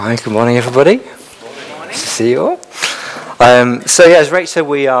Hi, good morning, everybody. Nice to see you all. As Rach said,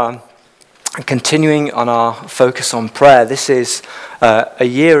 we are continuing on our focus on prayer. This is a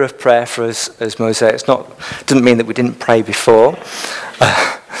year of prayer for us as Mosaic. Doesn't mean that we didn't pray before,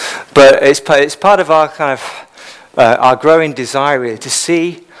 but it's part of our kind of our growing desire really, to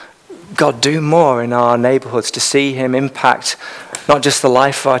see God do more in our neighbourhoods, to see Him impact not just the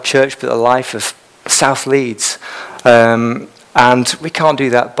life of our church, but the life of South Leeds. And we can't do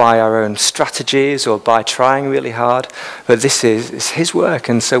that by our own strategies or by trying really hard, but this is His work,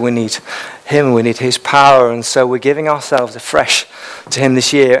 and so we need Him, we need His power, and so we're giving ourselves afresh to Him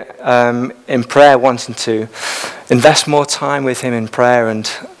this year in prayer, wanting to invest more time with Him in prayer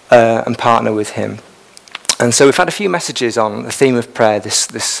and partner with Him. And so we've had a few messages on the theme of prayer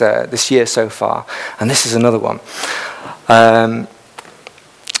this year so far, and this is another one.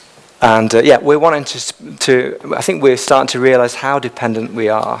 We're wanting to. I think we're starting to realise how dependent we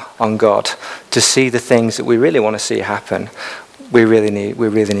are on God to see the things that we really want to see happen. We really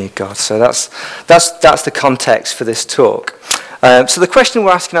need God. So that's the context for this talk. So the question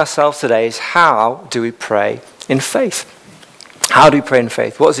we're asking ourselves today is, how do we pray in faith? How do we pray in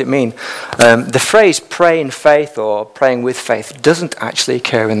faith? What does it mean? The phrase "pray in faith" or "praying with faith" doesn't actually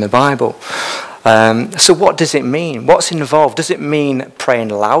occur in the Bible. So what does it mean? What's involved? Does it mean praying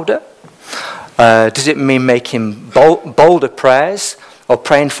louder? Does it mean making bolder prayers or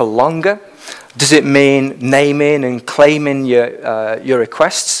praying for longer? Does it mean naming and claiming your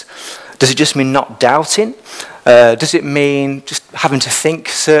requests? Does it just mean not doubting? Does it mean just having to think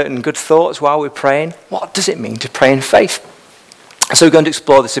certain good thoughts while we're praying? What does it mean to pray in faith? So we're going to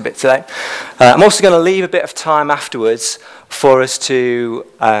explore this a bit today. I'm also going to leave a bit of time afterwards for us to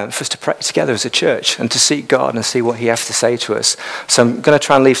pray together as a church and to seek God and see what He has to say to us. So I'm going to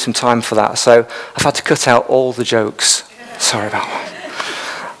try and leave some time for that. So I've had to cut out all the jokes. Sorry about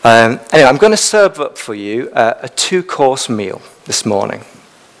that. Anyway, I'm going to serve up for you a 2-course meal this morning.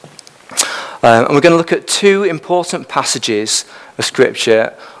 And we're going to look at 2 important passages of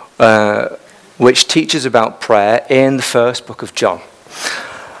Scripture which teaches about prayer in the first book of John.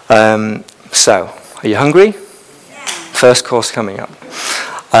 So, are you hungry? First course coming up.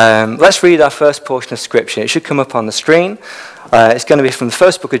 Let's read our first portion of Scripture. It should come up on the screen. It's going to be from the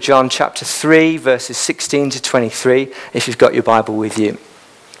first book of John, chapter 3, verses 16 to 23, if you've got your Bible with you.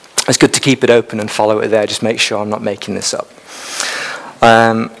 It's good to keep it open and follow it there. Just make sure I'm not making this up.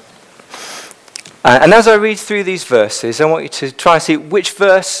 And as I read through these verses, I want you to try and see which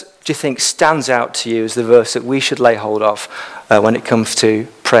verse do you think stands out to you as the verse that we should lay hold of when it comes to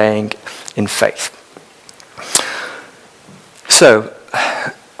praying in faith. So,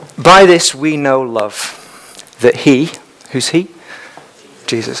 by this we know love, that He, who's He?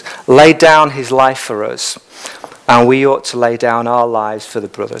 Jesus, laid down His life for us, and we ought to lay down our lives for the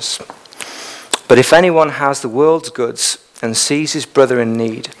brothers. But if anyone has the world's goods and sees his brother in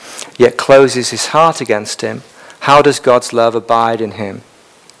need, yet closes his heart against him, how does God's love abide in him?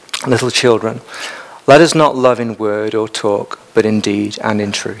 Little children, let us not love in word or talk, but in deed and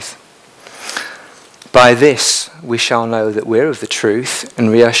in truth. By this we shall know that we're of the truth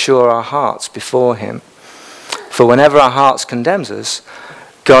and reassure our hearts before Him. For whenever our hearts condemns us,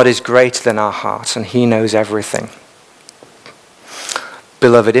 God is greater than our heart and He knows everything.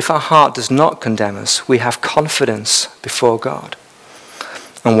 Beloved, if our heart does not condemn us, we have confidence before God.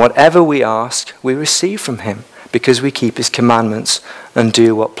 And whatever we ask, we receive from Him, because we keep His commandments and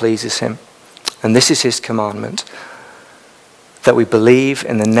do what pleases Him. And this is His commandment, that we believe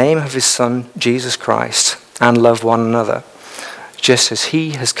in the name of His Son, Jesus Christ, and love one another, just as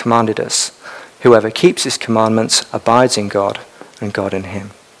He has commanded us. Whoever keeps His commandments abides in God, and God in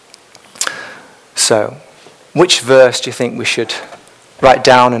him. So, which verse do you think we should write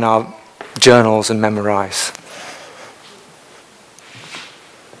down in our journals and memorize?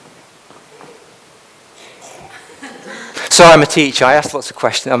 So I'm a teacher. I ask lots of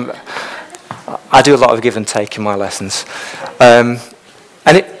questions. I do a lot of give and take in my lessons.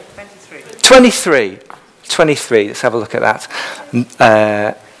 23. Let's have a look at that.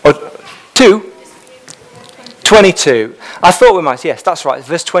 22. I thought we might. Yes, that's right.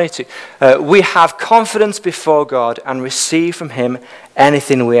 Verse 22. We have confidence before God and receive from Him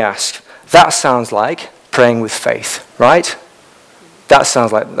anything we ask. That sounds like praying with faith, right? That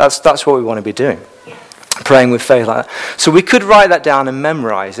sounds like that's what we want to be doing. Praying with faith like that. So we could write that down and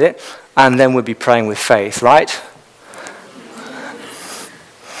memorize it, and then we'd be praying with faith, right?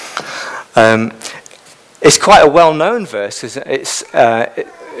 It's quite a well-known verse because it's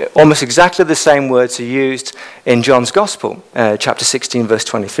almost exactly the same words are used in John's Gospel, chapter 16, verse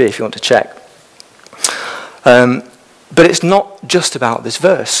 23, if you want to check. But it's not just about this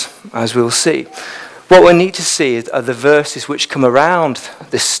verse, as we'll see. What we need to see are the verses which come around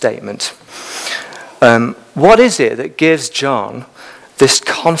this statement. What is it that gives John this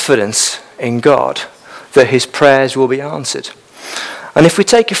confidence in God that his prayers will be answered? And if we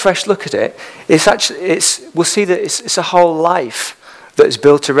take a fresh look at it, we'll see that it's a whole life that is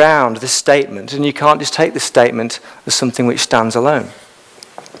built around this statement, and you can't just take this statement as something which stands alone.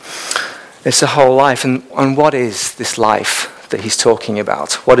 It's a whole life, and what is this life that he's talking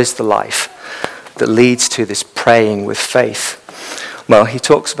about? What is the life that leads to this praying with faith? Well, he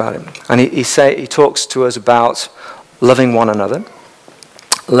talks about it, and he talks to us about loving one another,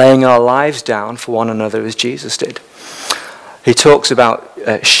 laying our lives down for one another as Jesus did. He talks about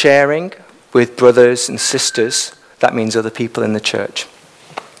sharing with brothers and sisters. That means other people in the church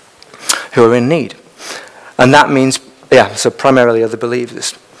who are in need. And that means, so primarily other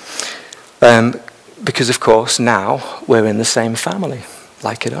believers. Because, of course, now we're in the same family,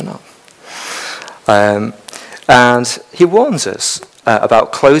 like it or not. And he warns us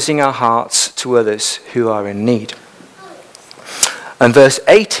about closing our hearts to others who are in need. And verse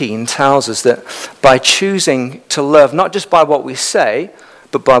 18 tells us that by choosing to love, not just by what we say,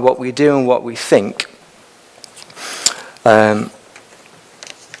 but by what we do and what we think. That's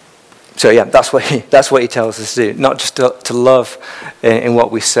what he tells us to do. Not just to love in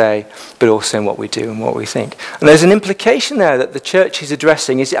what we say, but also in what we do and what we think. And there's an implication there that the church he's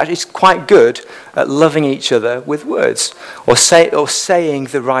addressing is actually quite good at loving each other with words, or saying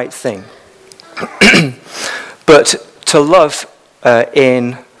the right thing. But to love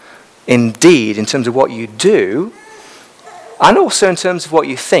in deed, in terms of what you do, and also in terms of what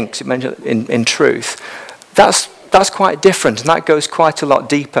you think, so in truth, that's quite different, and that goes quite a lot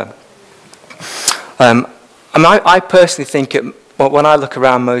deeper. I personally think when I look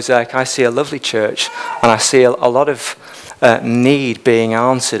around Mosaic, I see a lovely church, and I see a lot of need being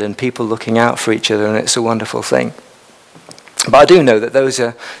answered and people looking out for each other, and it's a wonderful thing. But I do know that those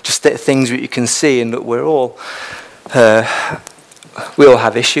are just things that you can see, and that we all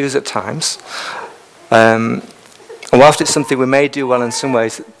have issues at times. And whilst it's something we may do well in some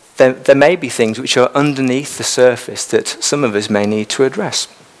ways, there may be things which are underneath the surface that some of us may need to address.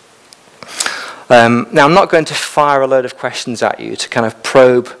 Now, I'm not going to fire a load of questions at you to kind of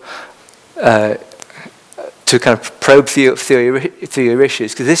probe through your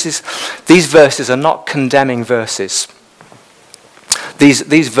issues, because these verses are not condemning verses.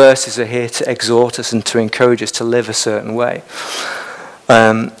 These verses are here to exhort us and to encourage us to live a certain way.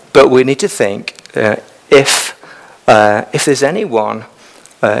 But we need to think if there's any one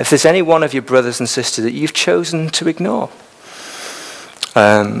of your brothers and sisters that you've chosen to ignore,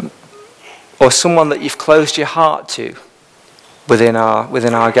 or someone that you've closed your heart to within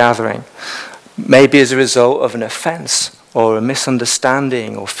our gathering, maybe as a result of an offence or a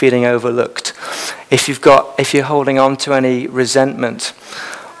misunderstanding or feeling overlooked. If you're holding on to any resentment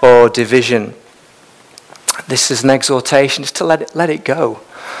or division, this is an exhortation just to let it go,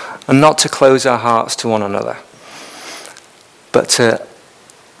 and not to close our hearts to one another, but to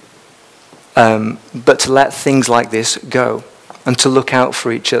let things like this go and to look out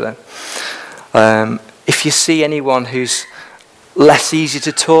for each other. If you see anyone who's less easy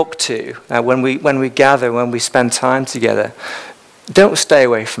to talk to when we gather, when we spend time together, don't stay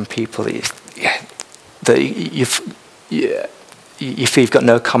away from people that you feel you've got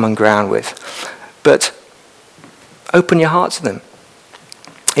no common ground with, but open your heart to them,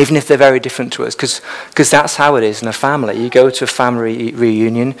 even if they're very different to us, because that's how it is in a family. You go to a family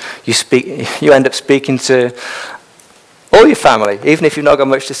reunion, you end up speaking to all your family, even if you've not got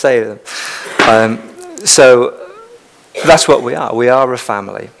much to say to them. So that's what we are. We are a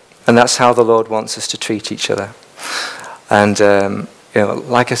family, and that's how the Lord wants us to treat each other. And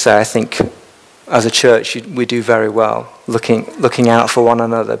like I say, I think as a church we do very well looking out for one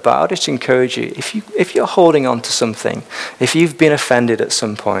another. But I'll just encourage you, if you're holding on to something, if you've been offended at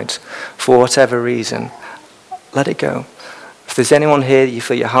some point for whatever reason, let it go. If there's anyone here you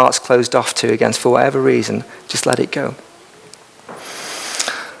feel your heart's closed off to against for whatever reason, just let it go.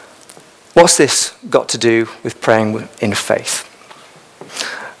 What's this got to do with praying in faith?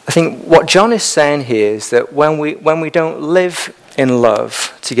 I think what John is saying here is that when we don't live in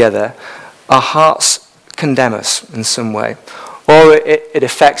love together, our hearts condemn us in some way. Or it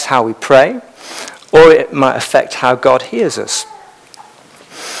affects how we pray, or it might affect how God hears us.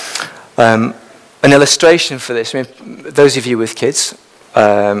 An illustration for this, those of you with kids,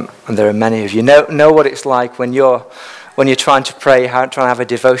 and there are many of you, know what it's like when you're trying to pray, trying to have a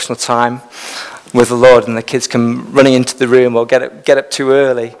devotional time with the Lord, and the kids come running into the room or get up too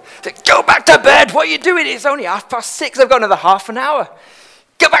early Go back to bed. What are you doing? It's only 6:30. I've got another half an hour.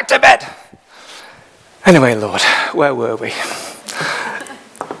 Go back to bed. Anyway, Lord, where were we?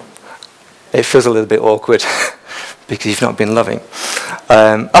 It feels a little bit awkward because you've not been loving.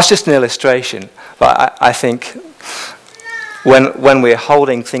 That's just an illustration. But I think when we're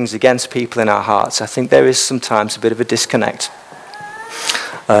holding things against people in our hearts, I think there is sometimes a bit of a disconnect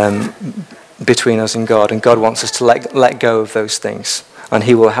between us and God wants us to let go of those things, and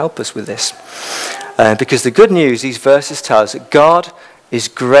he will help us with this. Because the good news, these verses tell us that God is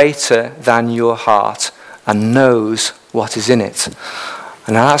greater than your heart and knows what is in it.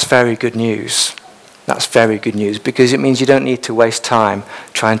 And now that's very good news. That's very good news, because it means you don't need to waste time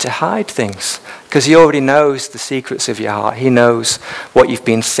trying to hide things, because he already knows the secrets of your heart. He knows what you've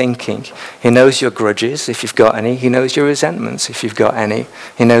been thinking. He knows your grudges, if you've got any. He knows your resentments, if you've got any.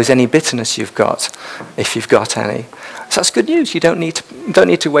 He knows any bitterness you've got, if you've got any. So that's good news. You don't need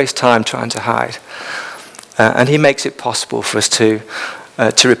to waste time trying to hide. And he makes it possible for us to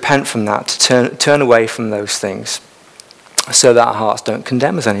repent from that, to turn away from those things, so that our hearts don't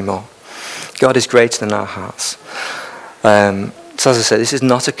condemn us anymore. God is greater than our hearts. So as I said, this is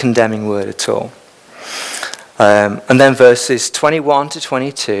not a condemning word at all. And then verses 21 to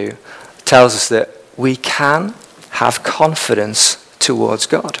 22 tells us that we can have confidence towards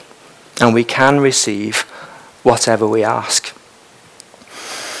God, and we can receive whatever we ask.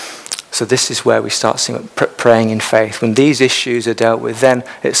 So this is where we start seeing praying in faith. When these issues are dealt with, then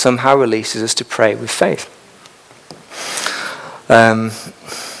it somehow releases us to pray with faith.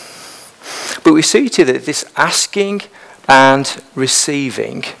 But we see too that this asking and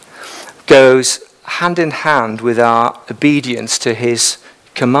receiving goes hand in hand with our obedience to his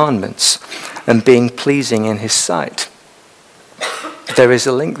commandments and being pleasing in his sight. There is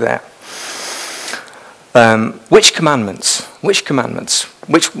a link there. Which commandments? Which commandments?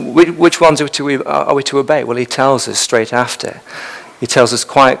 Which ones are we to obey? Well, he tells us straight after. He tells us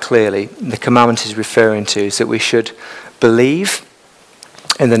quite clearly the commandment he's referring to is that we should believe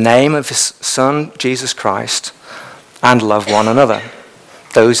in the name of his Son, Jesus Christ, and love one another.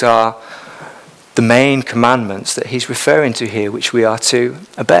 Those are the main commandments that he's referring to here, which we are to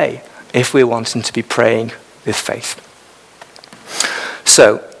obey if we're wanting to be praying with faith.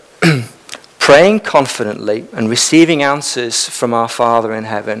 So, praying confidently and receiving answers from our Father in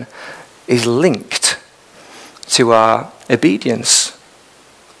heaven is linked to our obedience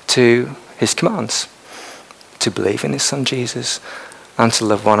to his commands, to believe in his Son Jesus and to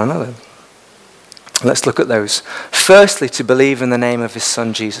love one another. Let's look at those. Firstly, to believe in the name of his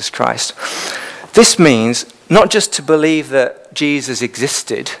Son Jesus Christ. This means not just to believe that Jesus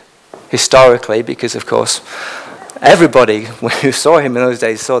existed historically, because of course everybody who saw him in those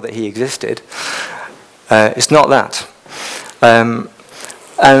days saw that he existed. It's not that. And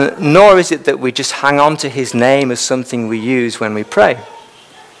nor is it that we just hang on to his name as something we use when we pray.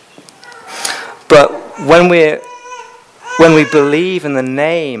 But when we believe in the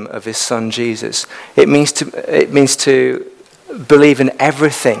name of his Son Jesus, it means to believe in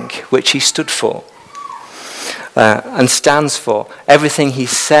everything which he stood for and stands for, everything he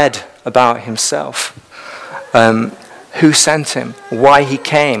said about himself. Who sent him, why he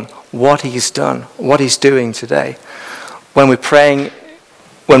came, what he's done, what he's doing today. When we're praying,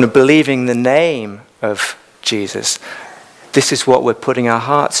 when we're believing the name of Jesus, this is what we're putting our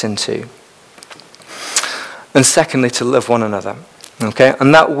hearts into. And secondly, to love one another. Okay,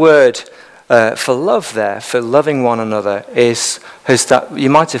 and that word for love there, for loving one another, has that you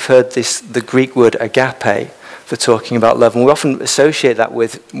might have heard the Greek word agape for talking about love, and we often associate that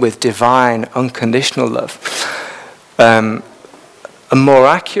with divine, unconditional love. A more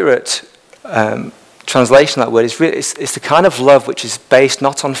accurate translation of that word is really it's the kind of love which is based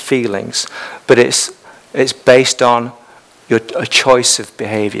not on feelings, but it's based on a choice of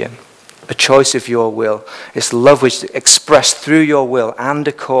behavior, a choice of your will. It's love which is expressed through your will and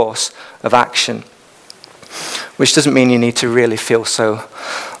a course of action, which doesn't mean you need to really feel so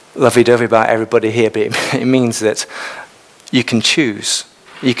lovey-dovey about everybody here, but it means that you can choose.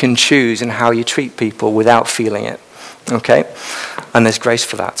 You can choose in how you treat people without feeling it. Okay? And there's grace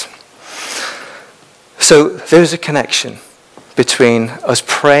for that. So there's a connection between us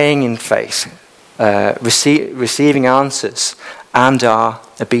praying in faith, receiving answers, and our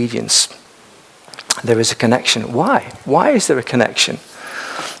obedience. There is a connection. Why? Why is there a connection?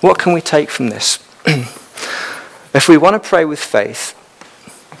 What can we take from this? If we want to pray with faith,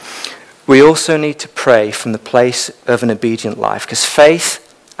 we also need to pray from the place of an obedient life, because faith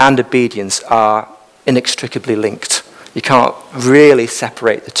and obedience are inextricably linked. You can't really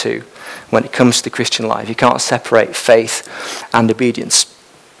separate the two when it comes to the Christian life. You can't separate faith and obedience.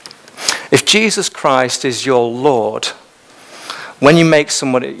 If Jesus Christ is your Lord, when you make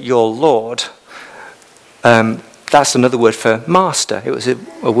someone your Lord, that's another word for master. It was a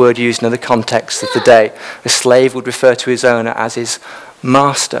word used in other contexts of the day. A slave would refer to his owner as his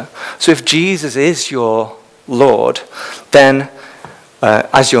master. So if Jesus is your Lord, then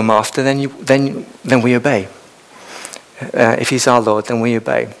as your master, then we obey. If he's our Lord, then we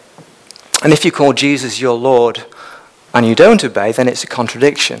obey. And if you call Jesus your Lord and you don't obey, then it's a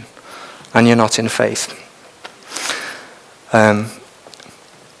contradiction and you're not in faith.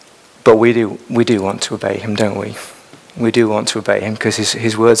 But we do want to obey him, don't we? We do want to obey him because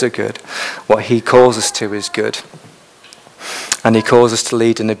his words are good. What he calls us to is good. And he calls us to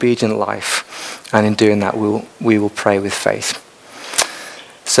lead an obedient life. And in doing that, we will pray with faith.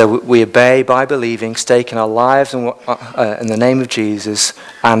 So we obey by believing, staking our lives in the name of Jesus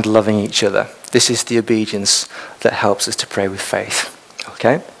and loving each other. This is the obedience that helps us to pray with faith.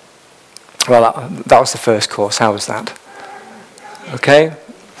 Okay? Well, that was the first course. How was that? Okay?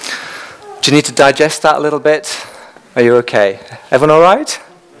 Do you need to digest that a little bit? Are you okay? Everyone all right?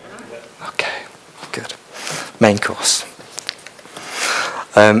 Okay, good. Main course.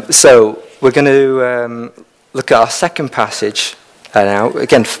 So we're going to look at our second passage now,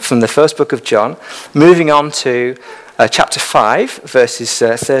 again from the first book of John, moving on to chapter 5, verses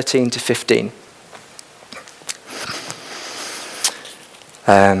 13 to 15.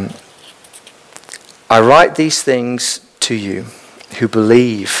 I write these things to you who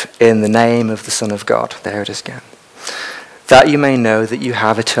believe in the name of the Son of God. There it is again. That you may know that you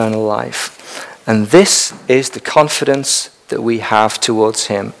have eternal life. And this is the confidence that we have towards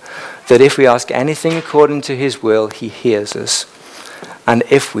him, that if we ask anything according to his will, he hears us. And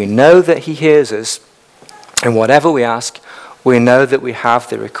if we know that he hears us, in whatever we ask, we know that we have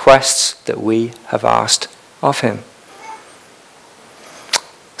the requests that we have asked of him.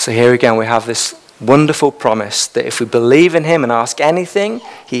 So here again we have this wonderful promise that if we believe in him and ask anything,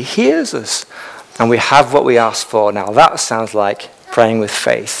 he hears us. And we have what we ask for. Now that sounds like praying with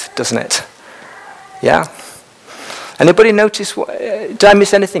faith, doesn't it? Yeah? Anybody notice, did I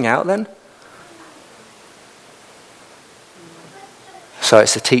miss anything out then? So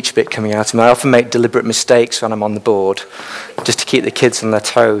it's the teach bit coming out of me. I often make deliberate mistakes when I'm on the board, just to keep the kids on their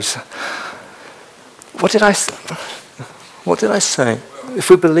toes. What did I say? If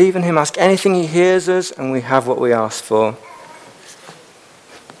we believe in him, ask anything, he hears us, and we have what we ask for.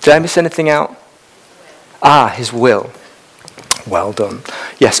 Did I miss anything out? His will. Well done.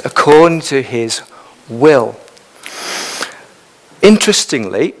 Yes, according to his will.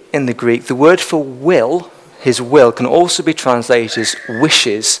 Interestingly, in the Greek, the word for will, his will, can also be translated as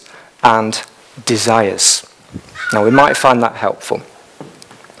wishes and desires. Now, we might find that helpful.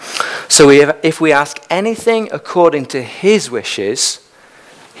 So if we ask anything according to his wishes,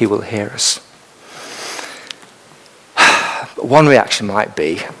 he will hear us. But one reaction might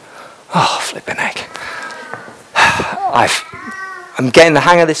be, flipping heck. I'm getting the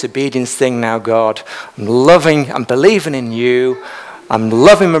hang of this obedience thing now, God. I'm believing in you. I'm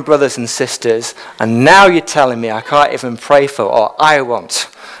loving my brothers and sisters. And now you're telling me I can't even pray for what I want.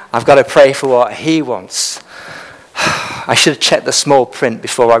 I've got to pray for what he wants. I should have checked the small print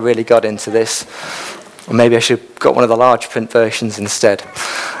before I really got into this. Or maybe I should have got one of the large print versions instead.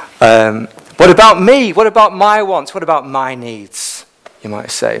 What about me? What about my wants? What about my needs? You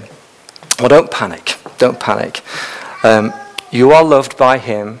might say. Well, don't panic. Don't panic. You are loved by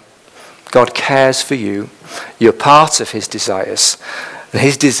him. God cares for you. You're part of his desires. And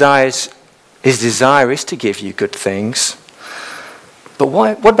his desire is to give you good things. But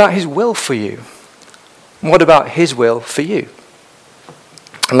what about his will for you? What about his will for you?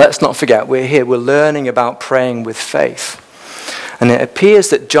 And let's not forget, we're learning about praying with faith. And it appears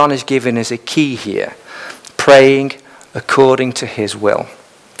that John is giving us a key here. Praying according to his will,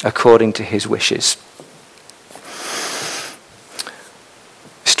 according to his wishes.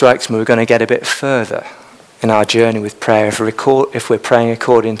 Strikes me we're going to get a bit further in our journey with prayer if we're praying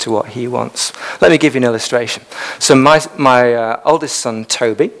according to what he wants. Let me give you an illustration. So my oldest son,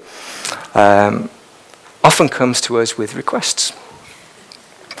 Toby, often comes to us with requests.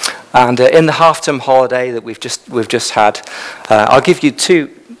 And in the half-term holiday that we've just had, I'll give you two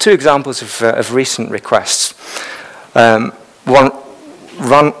examples of recent requests. One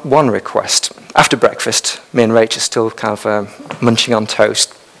request. After breakfast, me and Rach are still kind of munching on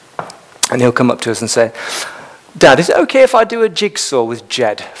toast. And he'll come up to us and say, Dad, is it okay if I do a jigsaw with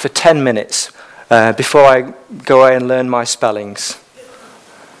Jed for 10 minutes before I go away and learn my spellings?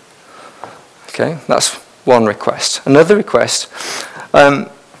 Okay, that's one request. Another request.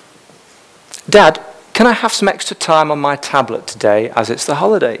 Dad, can I have some extra time on my tablet today as it's the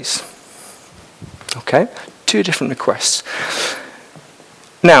holidays? Okay? 2 different requests.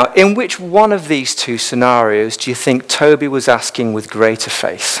 Now, in which one of these 2 scenarios do you think Toby was asking with greater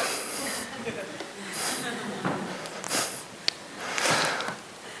faith?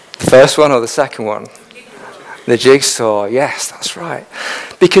 The first one or the second one? The jigsaw, yes, that's right.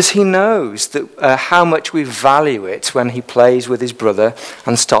 Because he knows that how much we value it when he plays with his brother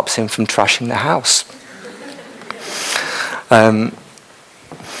and stops him from trashing the house.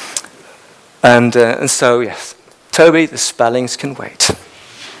 And so, yes, Toby, the spellings can wait.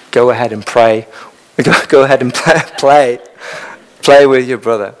 Go ahead and pray. Go ahead and play with your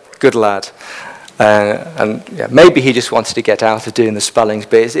brother. Good lad. And yeah, maybe he just wanted to get out of doing the spellings,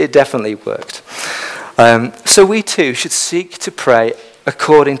 but it definitely worked. So we too should seek to pray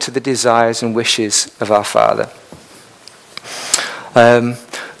according to the desires and wishes of our Father.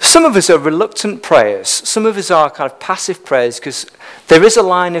 Some of us are reluctant prayers. Some of us are kind of passive prayers because there is a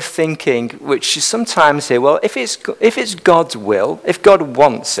line of thinking which you sometimes hear, well, if it's God's will, if God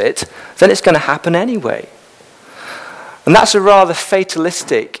wants it, then it's going to happen anyway. And that's a rather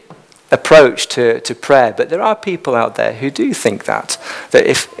fatalistic approach to prayer. But there are people out there who do think that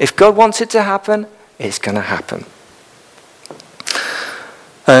if God wants it to happen, it's going to happen.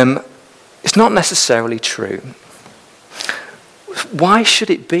 It's not necessarily true. Why should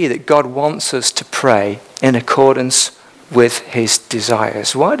it be that God wants us to pray in accordance with his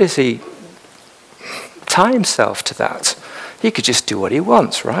desires? Why does he tie himself to that? He could just do what he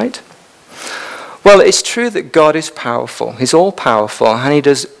wants, right? Well, it's true that God is powerful. He's all-powerful, and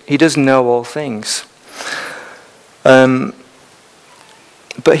he does know all things. But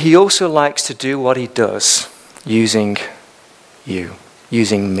he also likes to do what he does using you,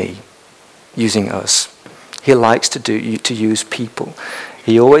 using me, using us. He likes to use people.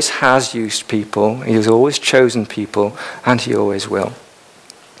 He always has used people. He has always chosen people, and he always will.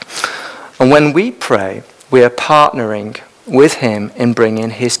 And when we pray, we are partnering with him in bringing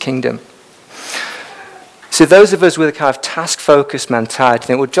his kingdom. So those of us with a kind of task-focused mentality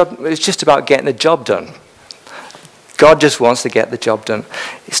think, well, it's just about getting the job done. God just wants to get the job done.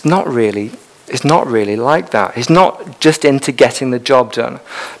 It's not really like that. He's not just into getting the job done.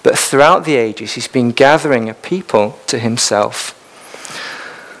 But throughout the ages, he's been gathering a people to himself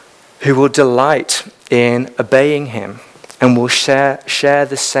who will delight in obeying him and will share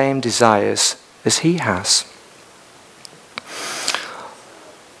the same desires as he has.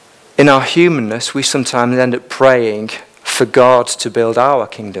 In our humanness, we sometimes end up praying for God to build our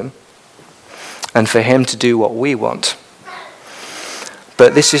kingdom and for him to do what we want.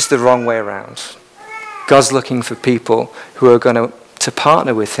 But this is the wrong way around. God's looking for people who are going to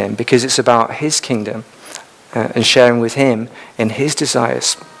partner with him because it's about his kingdom and sharing with him in his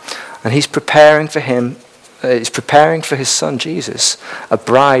desires. And he's preparing for him, he's preparing for his son Jesus, a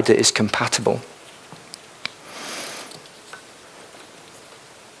bride that is compatible.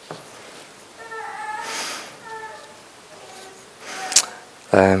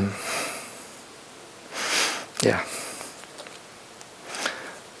 Yeah.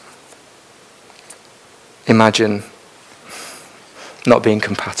 Imagine not being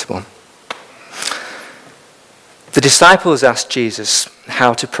compatible. The disciples asked Jesus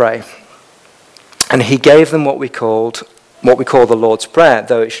how to pray, and he gave them what we call the Lord's Prayer,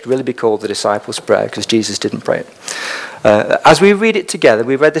 though it should really be called the disciples' prayer because Jesus didn't pray it. As we read it together,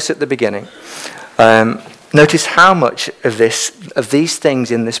 we read this at the beginning. Notice how much of these things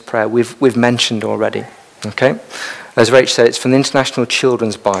in this prayer we've mentioned already. Okay, as Rach said, it's from the International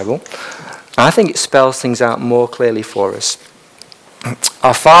Children's Bible. I think it spells things out more clearly for us.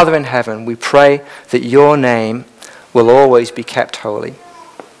 Our Father in heaven, we pray that your name will always be kept holy.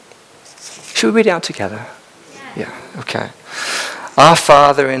 Should we read it out together? Yeah, okay. Our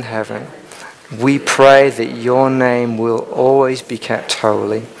Father in heaven, we pray that your name will always be kept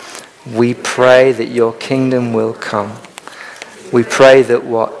holy. We pray that your kingdom will come. We pray that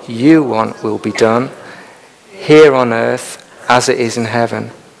what you want will be done here on earth as it is in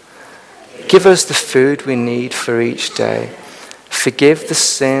heaven. Give us the food we need for each day. Forgive the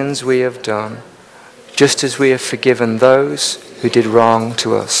sins we have done, just as we have forgiven those who did wrong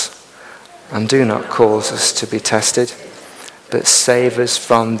to us. And do not cause us to be tested, but save us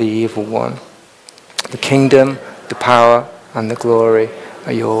from the evil one. The kingdom, the power, and the glory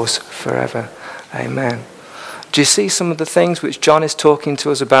are yours forever. Amen. Do you see some of the things which John is talking to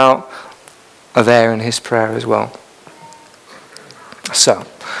us about are there in his prayer as well? So,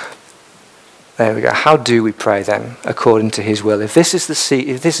 there we go. How do we pray then, according to his will? If this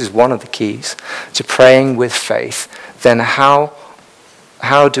is one of the keys to praying with faith, then how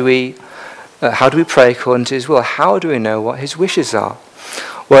do we pray according to his will? How do we know what his wishes are?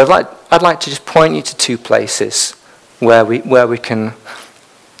 Well, I'd like to just point you to two places where we can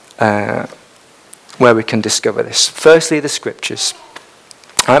discover this. Firstly, the Scriptures.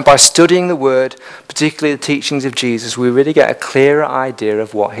 And by studying the Word, particularly the teachings of Jesus, we really get a clearer idea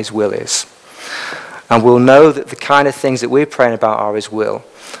of what his will is. And we'll know that the kind of things that we're praying about are his will.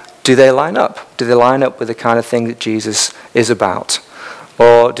 Do they line up? Do they line up with the kind of thing that Jesus is about?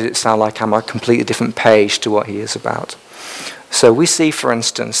 Or did it sound like I'm on a completely different page to what he is about? So we see, for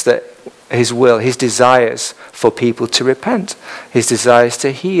instance, that his will, his desires for people to repent, his desires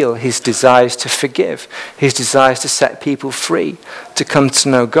to heal, his desires to forgive, his desires to set people free, to come to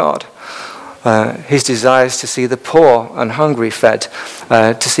know God, his desires to see the poor and hungry fed,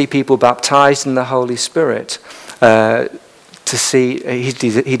 to see people baptized in the Holy Spirit, to see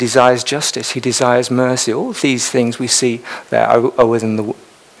he desires justice, he desires mercy. All of these things we see there are within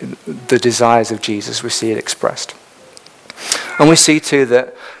the desires of Jesus. We see it expressed. And we see too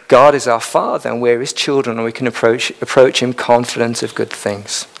that God is our Father and we're his children, and we can approach him confident of good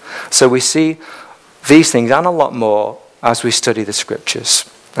things. So we see these things and a lot more as we study the Scriptures.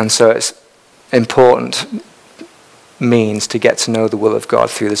 And so it's important means to get to know the will of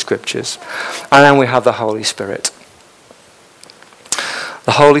God through the Scriptures. And then we have the Holy Spirit.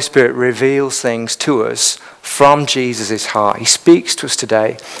 The Holy Spirit reveals things to us from Jesus' heart. He speaks to us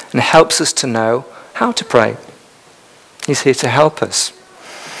today and helps us to know how to pray. He's here to help us.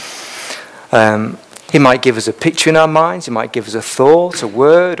 He might give us a picture in our minds. He might give us a thought, a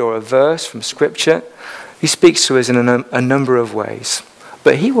word, or a verse from Scripture. He speaks to us in a number of ways.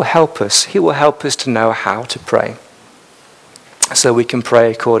 But he will help us. He will help us to know how to pray, so we can pray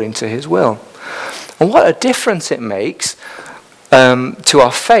according to his will. And what a difference it makes to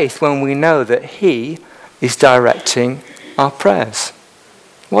our faith when we know that he is directing our prayers.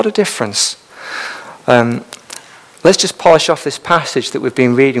 What a difference. Let's just polish off this passage that we've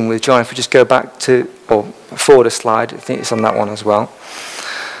been reading with John. If we just go back to, or forward a slide, I think it's on that one as well.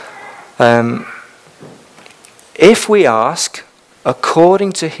 If we ask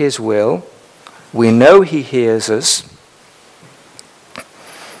according to his will, we know he hears us.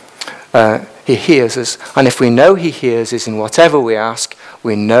 He hears us. And if we know he hears us in whatever we ask,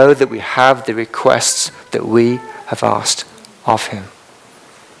 we know that we have the requests that we have asked of him.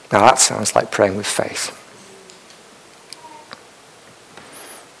 Now that sounds like praying with faith.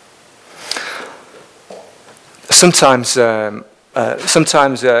 Sometimes here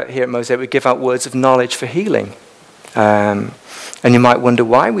at Mosaic we give out words of knowledge for healing. And you might wonder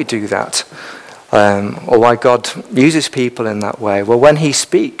why we do that, or why God uses people in that way. Well, when he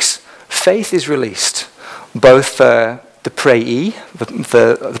speaks, faith is released, both for the prayee,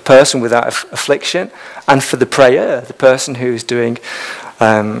 the person without affliction, and for the prayer, the person who's doing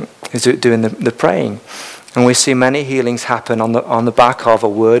the praying. And we see many healings happen on the back of a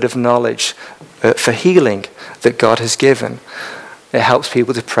word of knowledge for healing that God has given. It helps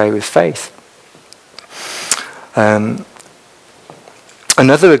people to pray with faith.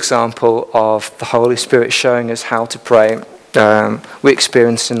 Another example of the Holy Spirit showing us how to pray, we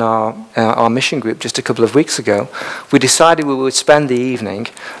experienced in our mission group just a couple of weeks ago. We decided we would spend the evening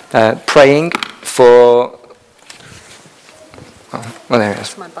praying for... Oh, well, there it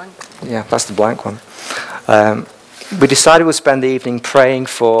is. That's my blank. Yeah, that's the blank one. We decided we'd spend the evening praying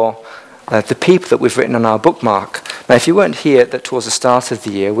for the people that we've written on our bookmark. Now, if you weren't here towards the start of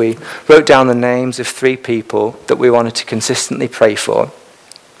the year, we wrote down the names of 3 people that we wanted to consistently pray for,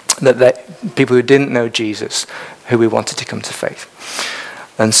 people who didn't know Jesus, who we wanted to come to faith.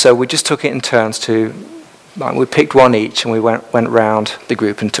 And so we just took it in turns we picked one each, and we went round the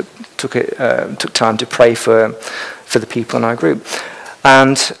group and took time to pray for the people in our group.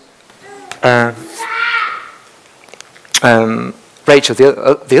 And Rachel,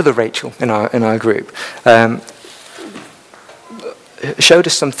 the other Rachel in our group, showed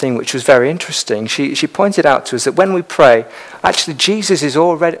us something which was very interesting. She pointed out to us that when we pray, actually Jesus is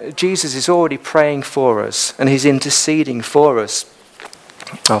already praying for us, and he's interceding for us.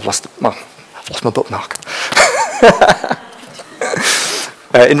 I've lost my bookmark.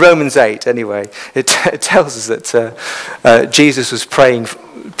 In Romans 8, anyway, it tells us that Jesus was praying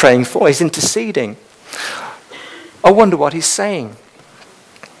for. He's interceding. I wonder what he's saying.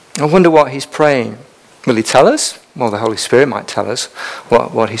 I wonder what he's praying. Will he tell us? Well, the Holy Spirit might tell us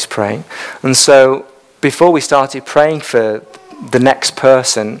what he's praying. And so before we started praying for the next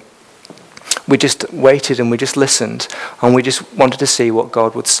person, we just waited and we just listened, and we just wanted to see what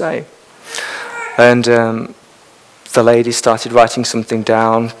God would say. And the lady started writing something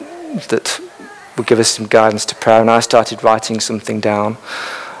down that would give us some guidance to prayer, and I started writing something down.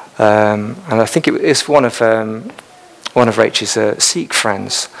 And I think it was one of Rachel's Sikh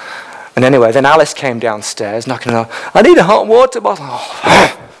friends. And anyway, then Alice came downstairs, knocking on, I need a hot water bottle.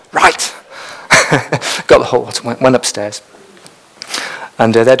 Oh, right. Got the hot water, went upstairs.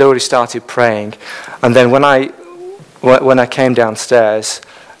 And they'd already started praying. And then when I came downstairs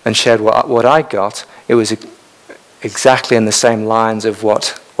and shared what I got, it was exactly in the same lines of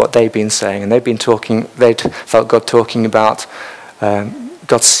what they'd been saying. And they'd felt God talking about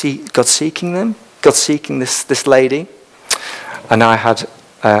God seeking them, God seeking this lady. And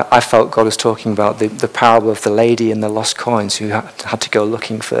I felt God was talking about the parable of the lady and the lost coins who had to go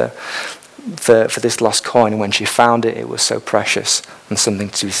looking for this lost coin, and when she found it, it was so precious and something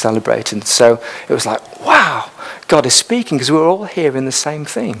to be celebrated. And so it was like, wow, God is speaking, because we're all hearing the same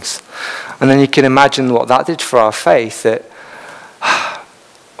things. And then you can imagine what that did for our faith, that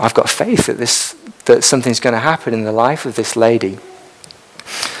I've got faith that something's going to happen in the life of this lady.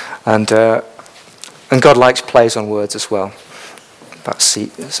 And God likes plays on words as well. About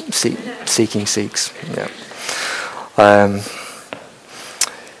seeking seeks.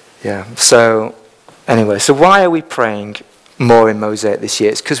 So anyway, so why are we praying more in Mosaic this year?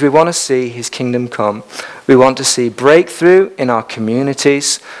 It's because we want to see his kingdom come. We want to see breakthrough in our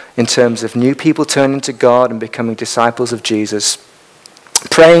communities in terms of new people turning to God and becoming disciples of Jesus.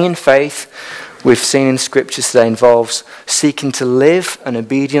 Praying in faith, we've seen in scriptures today, involves seeking to live an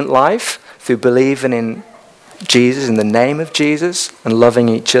obedient life through believing in Jesus, in the name of Jesus, and loving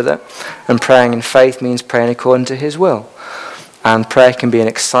each other. And praying in faith means praying according to his will. And prayer can be an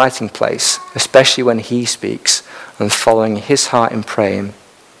exciting place, especially when he speaks, and following his heart in praying.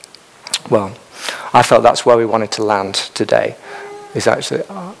 Well, I felt that's where we wanted to land today. Is actually,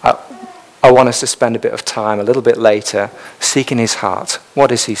 I want us to spend a bit of time, a little bit later, seeking his heart.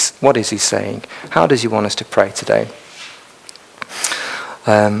 What is he saying? How does he want us to pray today?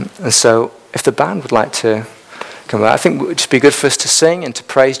 And so, if the band would like to come back, I think it would just be good for us to sing and to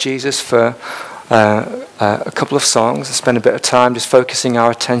praise Jesus for a couple of songs and spend a bit of time just focusing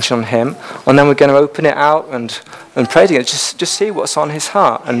our attention on him. And then we're going to open it out and pray together. Just see what's on his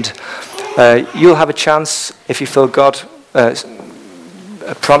heart. And you'll have a chance, if you feel God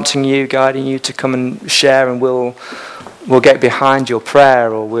prompting you, guiding you, to come and share, and we'll get behind your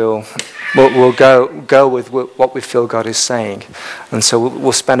prayer, or we'll go with what we feel God is saying. And so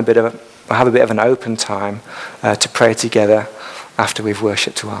we'll have a bit of an open time to pray together after we've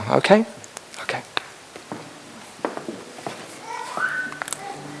worshipped a while. Okay? Okay.